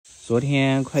昨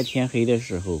天快天黑的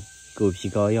时候，狗皮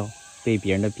膏药被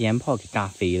别人的鞭炮给炸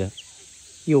飞了，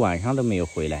一晚上都没有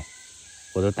回来，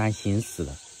我都担心死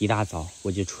了。一大早我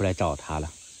就出来找他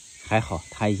了，还好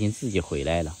他已经自己回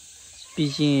来了。毕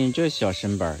竟这小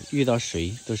身板遇到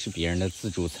谁都是别人的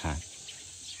自助餐，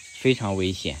非常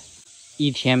危险。一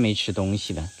天没吃东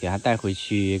西了，给他带回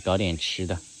去搞点吃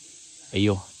的。哎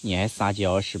呦，你还撒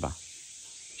娇是吧？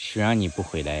谁让你不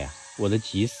回来呀？我都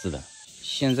急死了。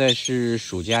现在是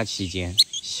暑假期间，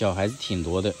小孩子挺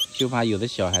多的，就怕有的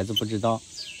小孩子不知道，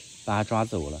把他抓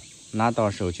走了，那到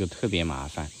时候就特别麻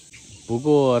烦。不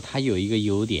过他有一个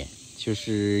优点，就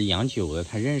是养久了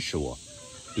他认识我，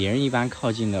别人一般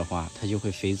靠近的话他就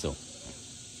会飞走。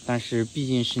但是毕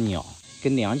竟是鸟，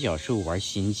跟两脚兽玩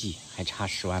心计还差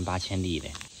10万8千里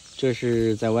嘞。这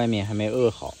是在外面还没饿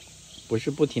好，不是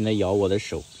不停地咬我的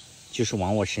手，就是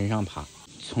往我身上爬，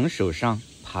从手上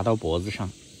爬到脖子上，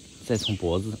再从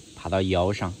脖子爬到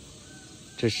腰上。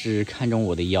这是看中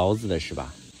我的腰子的是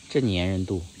吧？这粘人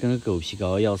度跟个狗皮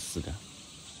膏药似的。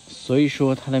所以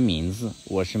说它的名字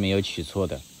我是没有取错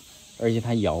的，而且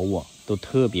它咬我都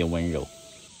特别温柔，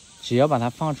只要把它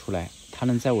放出来，它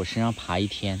能在我身上爬一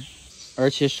天，而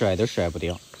且甩都甩不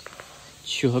掉。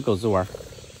去和狗子玩。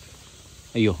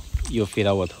哎呦，又飞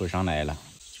到我头上来了。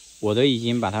我都已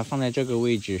经把它放在这个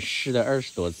位置试了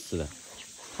20多次了，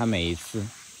它每一次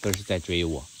都是在追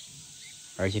我，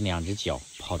而且2只脚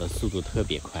跑的速度特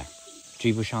别快，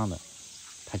追不上的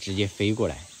它直接飞过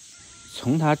来。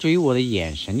从它追我的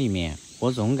眼神里面，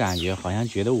我总感觉好像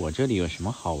觉得我这里有什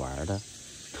么好玩的，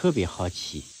特别好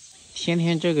奇。天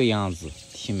天这个样子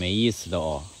挺没意思的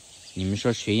哦。你们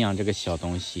说谁养这个小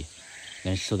东西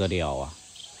能受得了啊？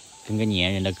跟个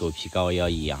粘人的狗皮膏药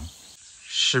一样。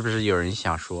是不是有人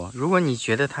想说，如果你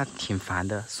觉得它挺烦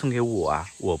的，送给我啊，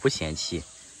我不嫌弃。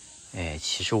哎，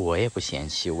其实我也不嫌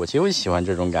弃，我就喜欢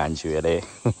这种感觉嘞。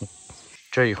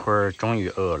这一会儿终于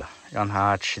饿了，让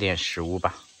它吃点食物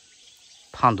吧。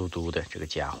胖嘟嘟的这个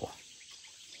家伙，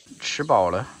吃饱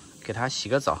了给它洗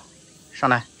个澡，上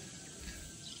来。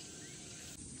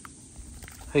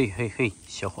嘿嘿嘿，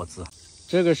小伙子，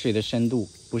这个水的深度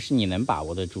不是你能把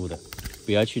握得住的，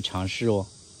不要去尝试哦。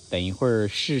等一会儿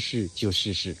试试就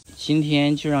试试。今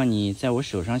天就让你在我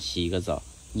手上洗一个澡，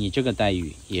你这个待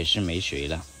遇也是没谁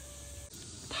了。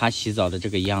他洗澡的这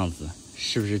个样子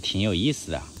是不是挺有意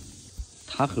思的？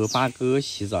他和八哥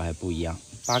洗澡还不一样，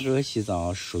八哥洗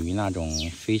澡属于那种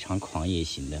非常狂野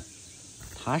型的，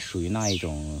他属于那一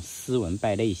种斯文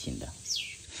败类型的。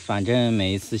反正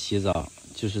每一次洗澡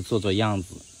就是做做样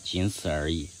子，仅此而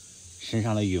已，身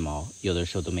上的羽毛有的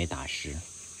时候都没打湿。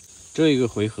这一个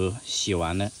回合洗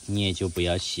完了你也就不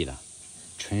要洗了，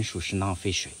纯属是浪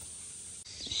费水。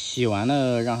洗完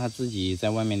了让他自己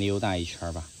在外面溜达一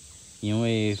圈吧，因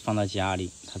为放到家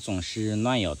里他总是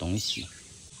乱咬东西。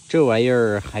这玩意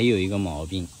儿还有一个毛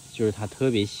病，就是他特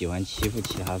别喜欢欺负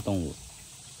其他动物。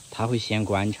他会先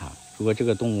观察，如果这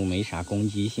个动物没啥攻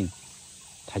击性，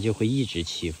他就会一直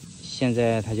欺负。现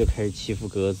在他就开始欺负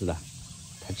鸽子了，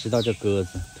他知道这鸽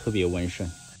子特别温顺，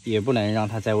也不能让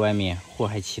它在外面祸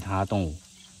害其他动物。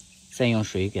再用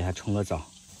水给它冲个澡，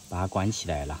把它关起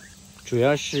来了。主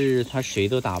要是它谁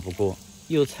都打不过，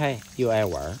又菜又爱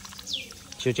玩，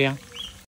就这样。